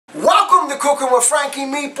Cooking with Frankie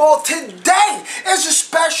Meatball. Today is a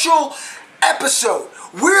special episode.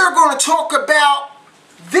 We're going to talk about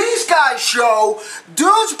these guys' show,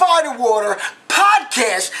 Dudes by the Water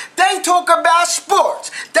podcast. They talk about sports.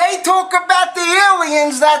 They talk about the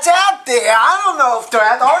aliens that's out there. I don't know if they're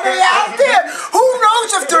out there. Are they out there? Who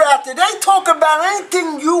knows if they're out there? They talk about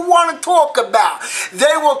anything you want to talk about.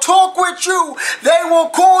 They will talk with you. They will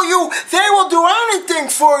call you. They will do anything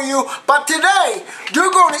for you. But today,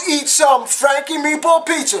 you're going to eat some Frankie Meatball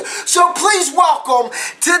pizza. So please welcome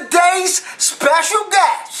today's special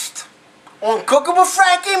guest on Cooking with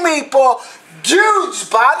Frankie Meatball, Dudes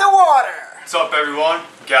by the Water. What's up, everyone?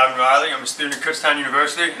 Gavin Riley. I'm a student at Kutztown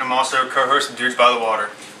University, and I'm also a co-host of Dudes by the Water.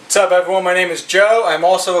 What's up, everyone? My name is Joe. I'm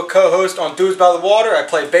also a co-host on Dudes by the Water. I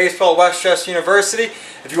play baseball at Westchester University.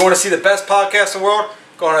 If you want to see the best podcast in the world,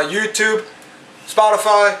 go on YouTube,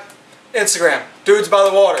 Spotify, Instagram. Dudes by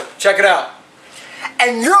the Water. Check it out.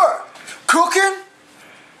 And you're cooking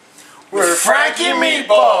with Frankie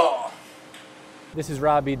Meatball. This is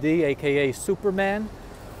Robbie D, aka Superman.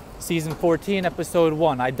 Season 14, episode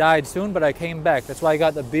 1. I died soon, but I came back. That's why I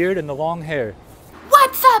got the beard and the long hair.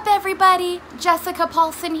 What's up, everybody? Jessica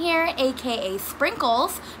Paulson here, aka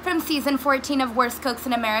Sprinkles, from season 14 of Worst Cooks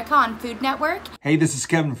in America on Food Network. Hey, this is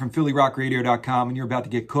Kevin from PhillyRockRadio.com, and you're about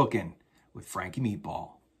to get cooking with Frankie Meatball.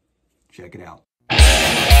 Check it out.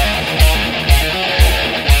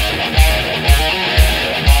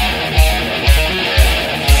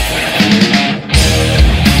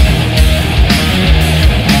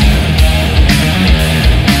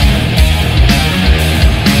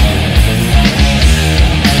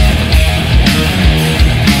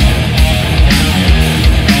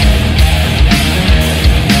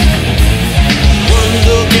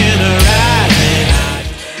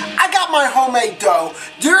 Homemade dough.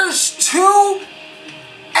 There's 2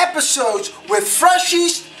 episodes with fresh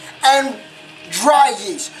yeast and dry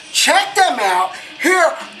yeast. Check them out.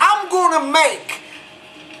 Here, I'm going to make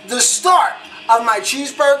the start of my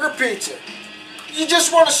cheeseburger pizza. You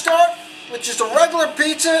just want to start with just a regular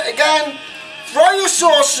pizza. Again, throw your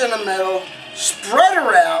sauce in the middle, spread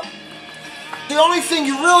her out. The only thing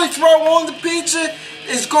you really throw on the pizza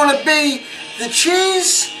is going to be the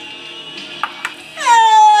cheese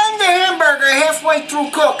and the hamburger halfway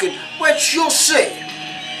through cooking, which you'll see.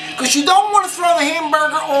 Because you don't want to throw the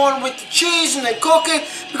hamburger on with the cheese and then cook it,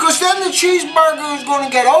 because then the cheeseburger is going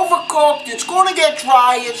to get overcooked, it's going to get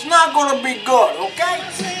dry, it's not going to be good, okay?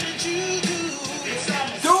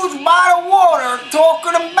 Dudes by the Water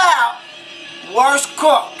talking about worst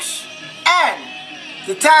cooks and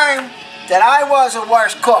the time that I was a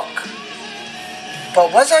worst cook.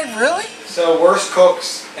 But was I really? So, Worst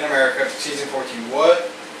Cooks in America, season 14.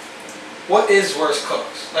 What is Worst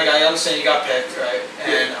Cooks? Like, I understand you got picked, right?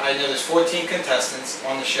 And I know there's 14 contestants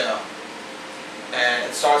on the show. And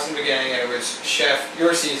it starts in the beginning, and it was Chef,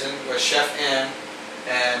 your season was Chef M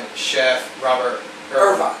and Chef Robert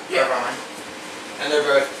Irvine. And they're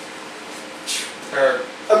both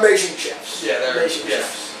amazing chefs. Yeah, they're amazing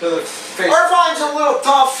chefs. Irvine's a little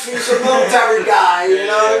tough. He's a military guy, you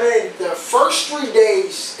know what I mean? The first 3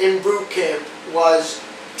 days in boot camp was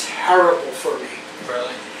terrible for me.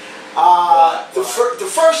 Really? The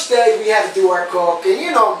first day we had to do our cook, and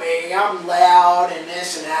you know me, I'm loud and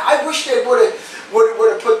this and that. I wish they would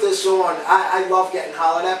have put this on. I love getting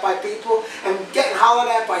hollered at by people, and getting hollered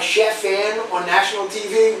at by Chef Ann on national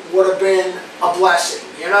TV would have been a blessing.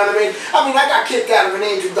 You know what I mean? I got kicked out of an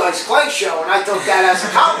Andrew Dice Clay show, and I took that as a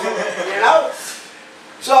compliment, you know?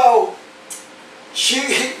 So,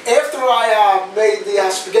 after I made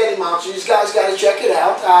the spaghetti monster, you guys got to check it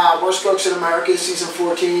out. Worst Cooks in America, season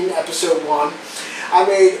 14, episode 1. I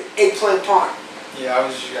made eggplant parm. Yeah, I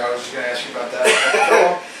was just going to ask you about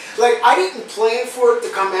that. Like, I didn't plan for it to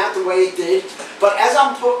come out the way it did, but as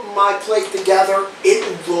I'm putting my plate together, it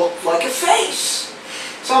looked like a face.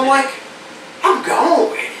 So I'm like, I'm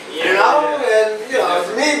going with it, you know? And, you know,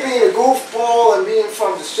 me being a goofball and being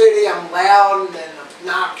from the city, I'm loud and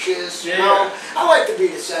obnoxious, you know? I like to be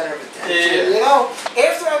the center of attention, you know?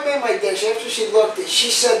 After I made my dish, after she looked at it,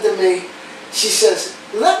 she said to me, she says,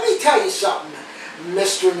 let me tell you something,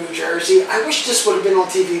 Mr. New Jersey. I wish this would have been on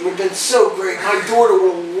TV. It would have been so great. My daughter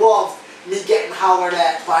would have loved me getting hollered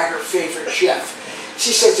at by her favorite chef.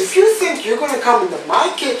 She says, if you think you're going to come into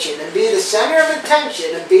my kitchen and be the center of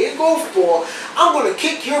attention and be a goofball, I'm going to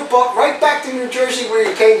kick your butt right back to New Jersey where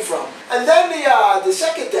you came from. And then the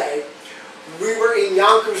second day, we were in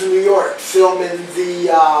Yonkers, New York, filming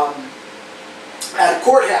at a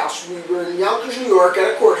courthouse. We were in Yonkers, New York,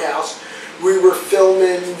 at a courthouse. We were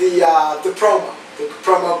filming the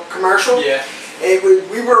promo commercial. Yeah. We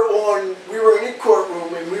were in a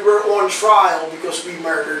courtroom, and we were on trial because we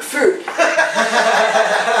murdered food.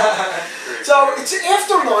 So it's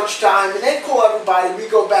after lunchtime, and they call everybody. We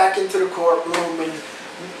go back into the courtroom, and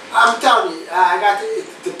I'm telling you, I got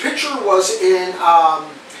the picture was in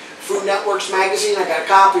Food Network's magazine. I got a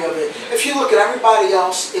copy of it. If you look at everybody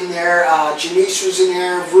else in there, Janice was in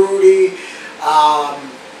there, Rudy,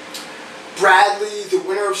 Bradley, the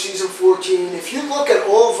winner of season 14. If you look at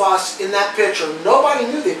all of us in that picture, nobody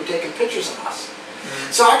knew they were taking pictures of us.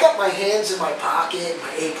 So I got my hands in my pocket,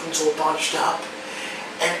 my apron's all bunched up,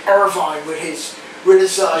 and Irvine with his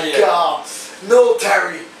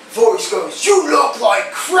military voice goes, "You look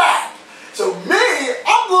like crap." So me,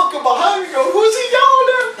 I'm looking behind me, go, "Who's he yelling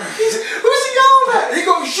at? Who's he yelling at?" He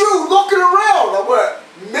goes, "You, looking around." I went,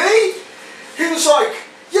 "Me?" He was like,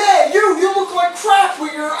 "Yeah, you look like crap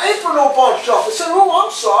with your apron all bunched up." I said, "Oh,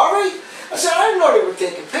 I'm sorry." I said, "I didn't know they were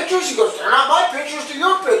taking pictures." He goes, "They're not my pictures, they're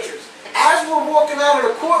your pictures." As we're walking out of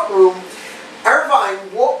the courtroom,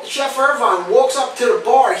 Chef Irvine walks up to the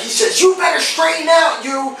bar. He says, "You better straighten out,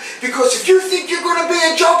 you, because if you think you're going to be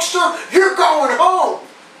a jokester, you're going home."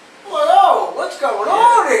 I'm like, "Oh, what's going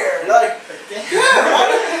on here?" Like,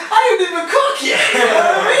 yeah, I didn't even cook yet. You know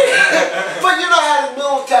what I mean? But you know how the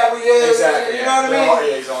military is. Exactly. You know what I mean?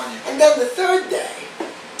 On you. And then the third day,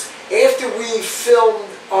 after we filmed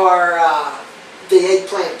our the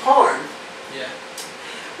eggplant parm,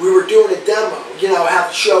 we were doing a demo. You know how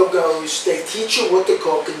the show goes. They teach you what to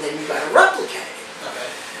cook, and then you got to replicate it. Okay.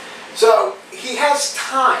 So he has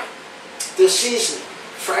thyme, the seasoning,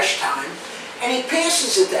 fresh thyme, and he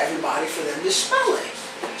passes it to everybody for them to smell it.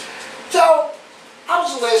 So I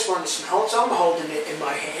was the last one to smell it, so I'm holding it in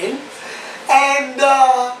my hand, and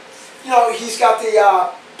you know, he's got the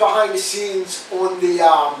behind the scenes on the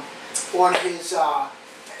on his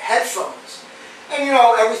headphones. And you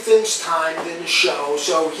know, everything's timed in the show,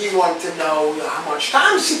 so he wanted to know, how much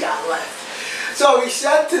time he got left. So he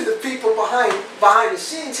said to the people behind the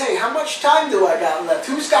scenes, "Hey, how much time do I got left?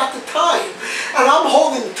 Who's got the time?" And I'm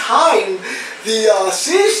holding thyme, the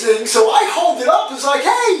seasoning, so I hold it up. It's like,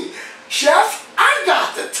 "Hey, chef, I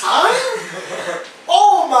got the time."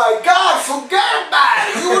 Oh my God, forget about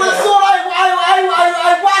it. You would have thought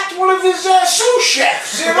I whacked one of his sous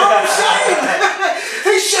chefs, you know what I'm saying?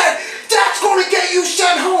 He said, "That's going to get you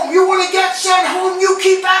sent home. You want to get sent home, you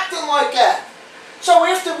keep acting like that." So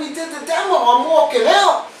after we did the demo, I'm walking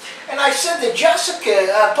out, and I said to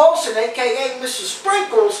Jessica Paulson, a.k.a. Mrs.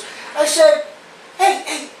 Sprinkles, I said,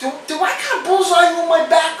 hey, do I got a bullseye on my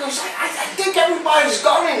back? Because I think everybody's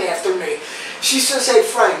gunning after me. She says, "Hey,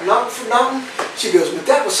 Frank, nothing for nothing." She goes, "But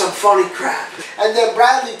that was some funny crap." And then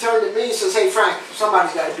Bradley turned to me and says, "Hey, Frank,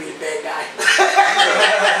 somebody's got to be the bad guy."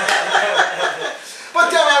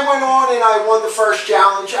 But then I went on and I won the first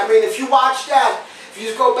challenge. I mean, if you watch that, if you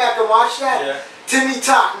just go back and watch that, Timmy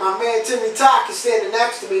Talk, my man Timmy Talk is standing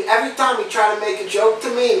next to me. Every time he tried to make a joke to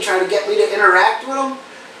me and try to get me to interact with him,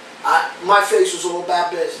 my face was all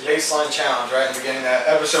about business. Baseline challenge, right in the beginning of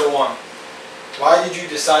episode 1. Why did you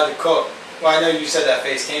decide to cook? Well, I know you said that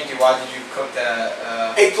face came to you. Why did you cook that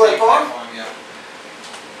eggplant parm? Yeah.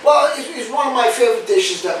 Well, it's one of my favorite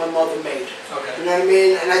dishes that my mother made. Okay. You know what I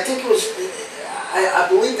mean? And I think it was, I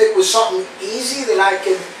believe it was something easy that I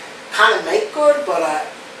could kind of make good, but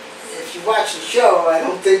if you watch the show, I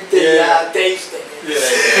don't think they tasted it.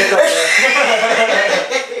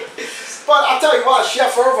 But I'll tell you what,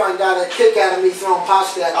 Chef Irvine got a kick out of me throwing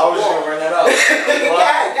pasta at the wall. I was just going to bring that up.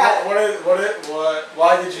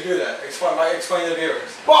 Why did you do that? Explain to the viewers.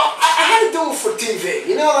 Well, I had to do it for TV.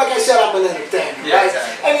 You know, like I said, I'm an entertainer, right?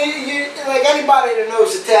 Exactly. And you, like anybody that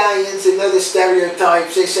knows Italians and know the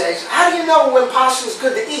stereotypes, they say, "How do you know when pasta is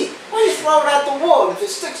good to eat?" Well, you throw it at the wall. If it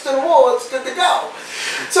sticks to the wall, it's good to go.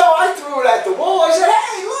 So I threw it at the wall. I said,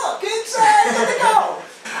 "Hey, look, it's good to go."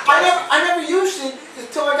 I never used it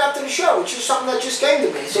until I got to the show, which is something that just came to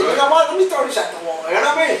me. So, you know what, let me throw this at the wall, you know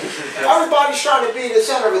what I mean? Everybody's trying to be the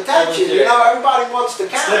center of attention, you know, everybody wants to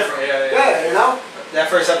count. It's different, yeah, you know? That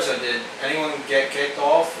first episode, did anyone get kicked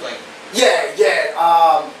off? Like,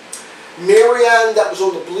 Marianne, that was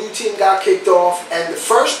on the blue team, got kicked off, and the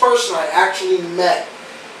first person I actually met,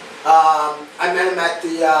 I met him at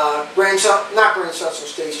the Grand Central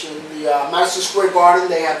Station, the Madison Square Garden.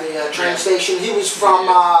 They have the train station. He was from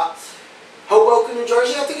Hoboken, New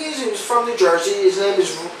Jersey, I think he is. He was from New Jersey. His name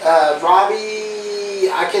is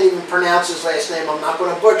Robbie. I can't even pronounce his last name. I'm not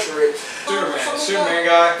going to butcher it. Superman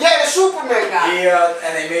guy. Yeah, the Superman guy.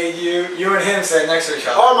 And they made you and him stand next to each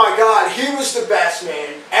other. Oh my God, he was the best,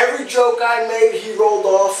 man. Every joke I made, he rolled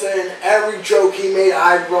off, and every joke he made,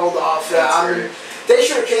 I rolled off. I mean, they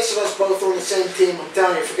should have casted us both on the same team. I'm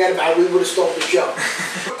telling you, forget about it. We would have stole the show.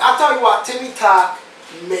 I'll tell you what, Timmy Talk,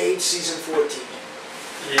 made season 14.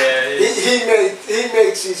 Yeah, He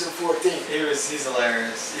made season 14. He's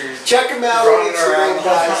hilarious. Check him out on Instagram,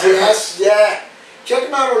 guys. Yes, yeah. Check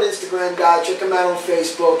him out on Instagram, guys. Check him out on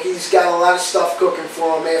Facebook. He's got a lot of stuff cooking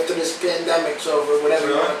for him after this pandemic's over, whatever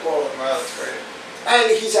you want to call it. Wow, that's great.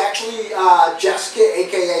 And he's actually Jessica,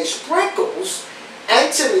 aka Sprinkles,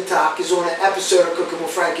 and Timmy Talk is on an episode of Cooking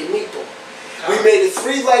with Frankie Meatball. We made a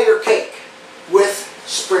 3-layer cake with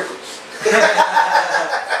sprinkles.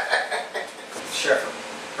 Chef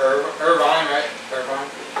Irvine, right? Irvine.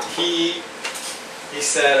 He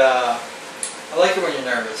said, I like it when you're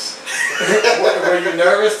nervous. Were you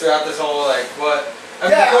nervous throughout this whole, like, what? I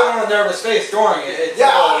mean, you put on a nervous face during it.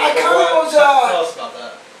 I kind of was, tell us about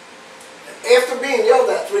that. After being yelled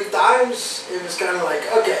at 3 times, it was kind of like,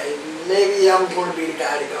 okay, maybe I'm going to be the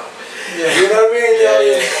guy to go. Yeah. You know what I mean? Yeah.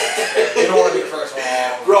 You don't want to be the first one.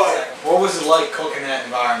 Right. What was it like cooking in that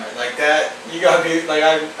environment? Like that, you gotta be, like,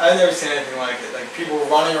 I've never seen anything like it. Like people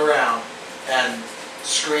running around and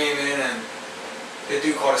screaming, and the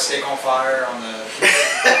dude caught a steak on fire on the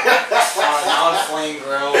on a non-flame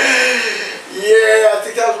grill. Yeah, I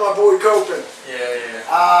think that was my boy Copen. Yeah.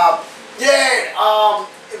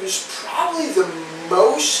 It was probably the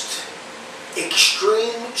most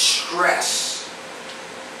extreme stress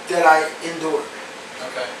that I endured.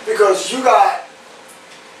 Okay. Because you got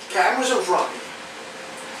cameras in front of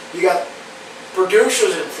you. You got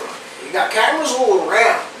producers in front of you. You got cameras all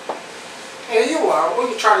around. Here you are. What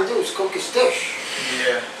you're trying to do is cook his dish.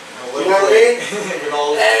 Yeah. You know what I mean?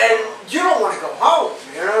 And you don't want to go home.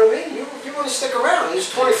 You know what I mean? You want to stick around.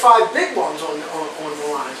 There's 25 big ones on the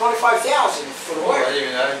line. 25,000 for the winner. I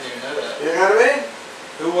didn't even know that. You know what I mean?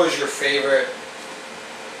 Who was your favorite?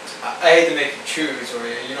 I hate to make you choose, or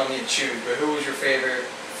you don't need to choose, but who was your favorite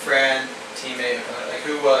friend, teammate? Like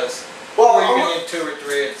who was? Well, you can name 2 or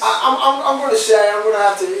 3. I'm going to say I'm going to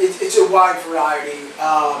have to. It's a wide variety.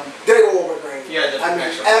 They all were great. Yeah, I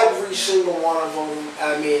mean, every single one of them.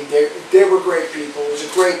 I mean, they were great people. It was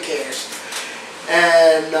a great cast.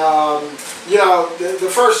 And you know,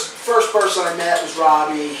 the first person I met was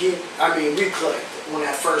Robbie. We clicked on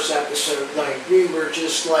that first episode. Like we were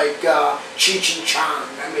just like Cheech and Chong.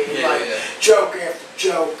 Joke after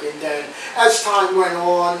joke. And then as time went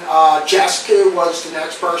on, Jessica was the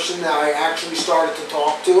next person that I actually started to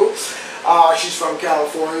talk to. She's from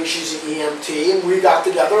California. She's an EMT, and we got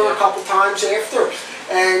together a couple times after.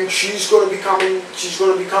 And she's going to be coming. She's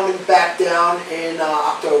going to be coming back down in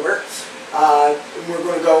October. We're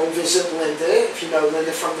going to go and visit Linda, if you know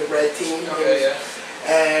Linda from the Red Team. Okay, yeah.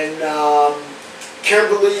 And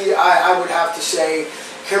Kimberly, I would have to say,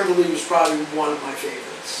 Kimberly was probably one of my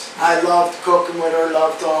favorites. I loved cooking with her,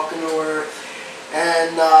 loved talking to her.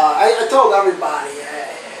 And I told everybody,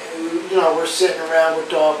 you know, we're sitting around, we're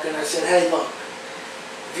talking. I said, hey, look,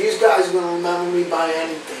 if these guys are going to remember me by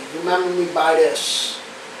anything, remember me by this.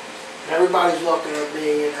 And everybody's looking at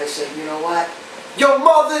me, and I said, you know what? Your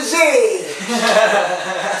mother's is!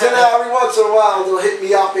 So now every once in a while they'll hit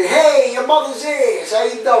me up and, hey, your mother's is, how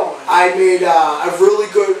you doing? I made a really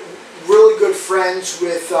good friends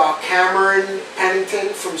with Cameron Pennington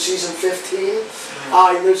from season 15.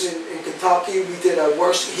 He lives in Kentucky. We did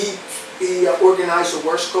he organized a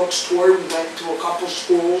Worst Cooks tour. We went to a couple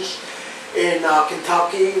schools in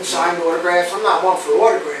Kentucky and signed autographs. I'm not one for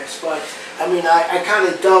autographs, but I mean, I kind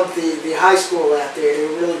of dug the high school out there. They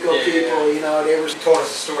were really good people, you know. They were. You told us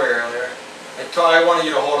a story earlier. I wanted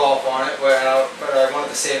you to hold off on it, but I wanted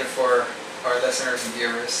to save it for our listeners and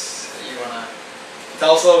viewers. You want to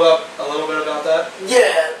tell us a little bit about that?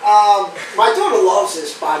 Yeah, my daughter loves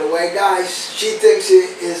this, by the way, guys. She thinks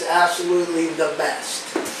it is absolutely the best.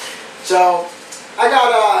 So, I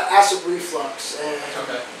got acid reflux, and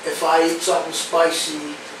if I eat something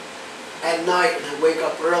spicy at night and I wake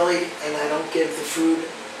up early and I don't give the food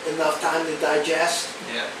enough time to digest,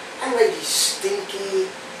 I make these stinky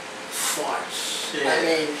farts. I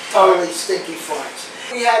mean, totally stinky farts.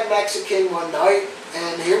 We had Mexican one night,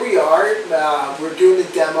 and here we are. We're doing a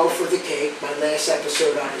demo for the cake, my last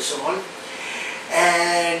episode I was on.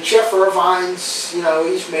 And Chef Irvine's, you know,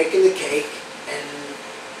 he's making the cake, and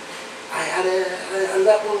I had to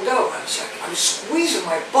let one go. I was squeezing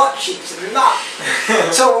my butt cheeks and not,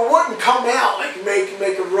 so it wouldn't come out like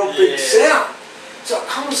make a real big sound. So it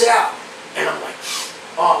comes out, and I'm like,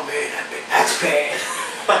 oh man, that's bad.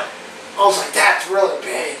 I was like, that's really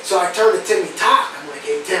bad. So I turned to Timmy Talk. I'm like,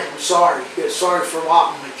 hey Tim, I'm sorry. He goes, sorry for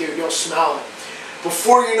what? I'm like, dude, you'll smell it.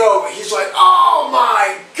 Before you know it, he's like, oh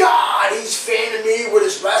my God, he's fanning me with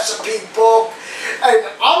his recipe book. And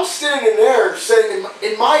I'm standing there saying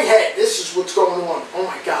in my head, this is what's going on. Oh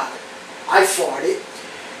my God, I farted,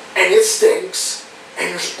 and it stinks, And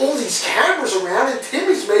there's all these cameras around, and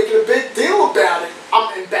Timmy's making a big deal about it.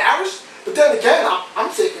 I'm embarrassed, but then again, I'm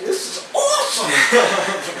thinking, this is awesome.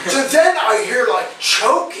 So then I hear like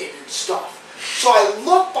choking and stuff. So I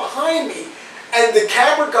look behind me, and the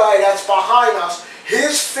camera guy that's behind us,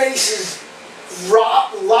 his face is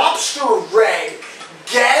lobster red,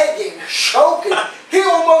 gagging, choking. He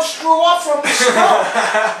almost threw up from the smoke.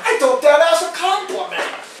 I thought that as a compliment.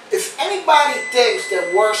 If anybody thinks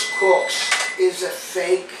that Worst Cooks is a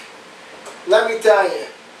fake, let me tell you,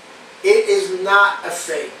 it is not a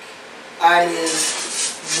fake. I mean,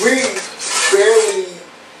 we barely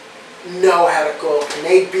know how to cook, and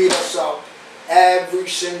they beat us up every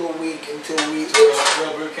single week until we...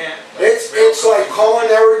 Real boot camp? It's like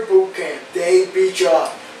culinary boot camp. They beat you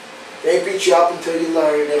up. They beat you up until you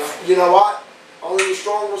learn. If you know what, only the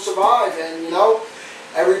strong will survive. And you know,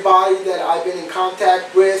 everybody that I've been in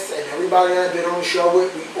contact with and everybody that I've been on the show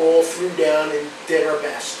with, we all threw down and did our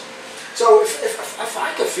best. So if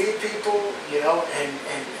I could feed people, you know, and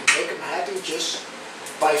make them happy just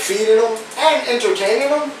by feeding them and entertaining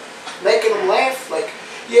them, making them laugh, like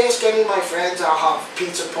you ask any of my friends, I'll have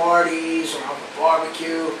pizza parties or have a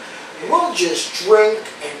barbecue. We'll just drink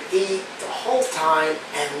and eat the whole time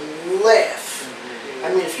and laugh. I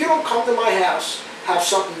mean, if you don't come to my house, have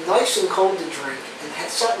something nice and cold to drink, and have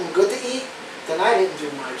something good to eat, then I didn't do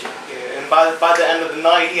my job. Yeah, and by the end of the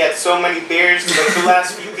night, he had so many beers, like the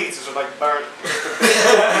last few pizzas were like burnt.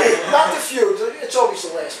 Not the few, it's always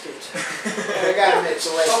the last pizza. I gotta admit, it's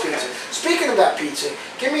the last pizza. Speaking about pizza,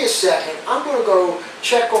 give me a second. I'm gonna go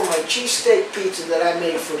check on my cheesesteak pizza that I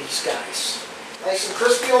made for these guys. Nice and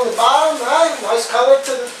crispy on the bottom, right? Nice color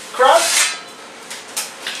to the crust.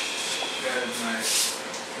 Good, nice.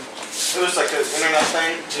 It was like an internet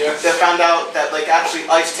thing. Yeah. They found out that like actually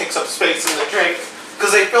ice takes up space in the drink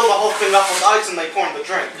because they fill the whole thing up with ice and they pour in the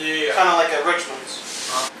drink. Yeah. Kind of like at Richmond's.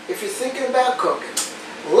 If you're thinking about cooking,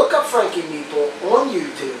 look up Frankie Meatball on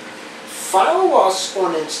YouTube, follow us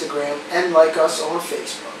on Instagram, and like us on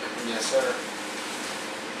Facebook. Yes, sir.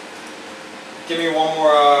 Give me one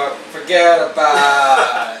more, forget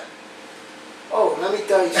about it. Oh, let me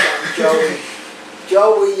tell you something, Joey.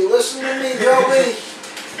 Joey, you listen to me, Joey?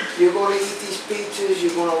 You're going to eat these pizzas,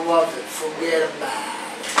 you're going to love it. Forget about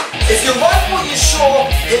it. If you like what you saw,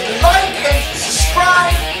 hit like and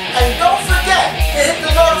subscribe, and don't forget to hit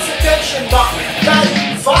the notification button. Guys,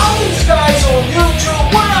 follow these guys on YouTube.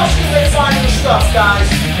 Where else can they find your stuff, guys?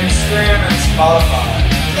 Instagram and Spotify.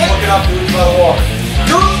 Look it up, Dudes by the Water.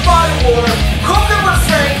 Dudes by the Water, Cooking with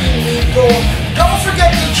Frankie Meatball. Don't forget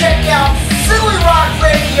to check out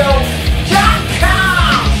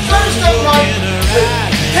PhillyRockRadio.com Thursday night with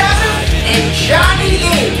Kevin and Johnny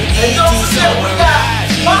E. And don't forget, we got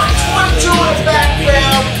Mach 22 in the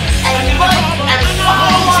background. And like and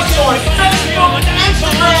follow us on Facebook,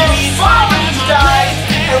 Instagram. Follow these guys.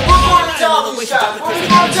 And we're going to tell these guys. What are we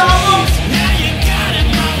going to tell them?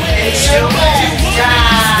 It's your next time.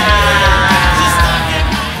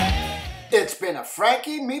 It's been a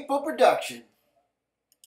Frankie Meatball production.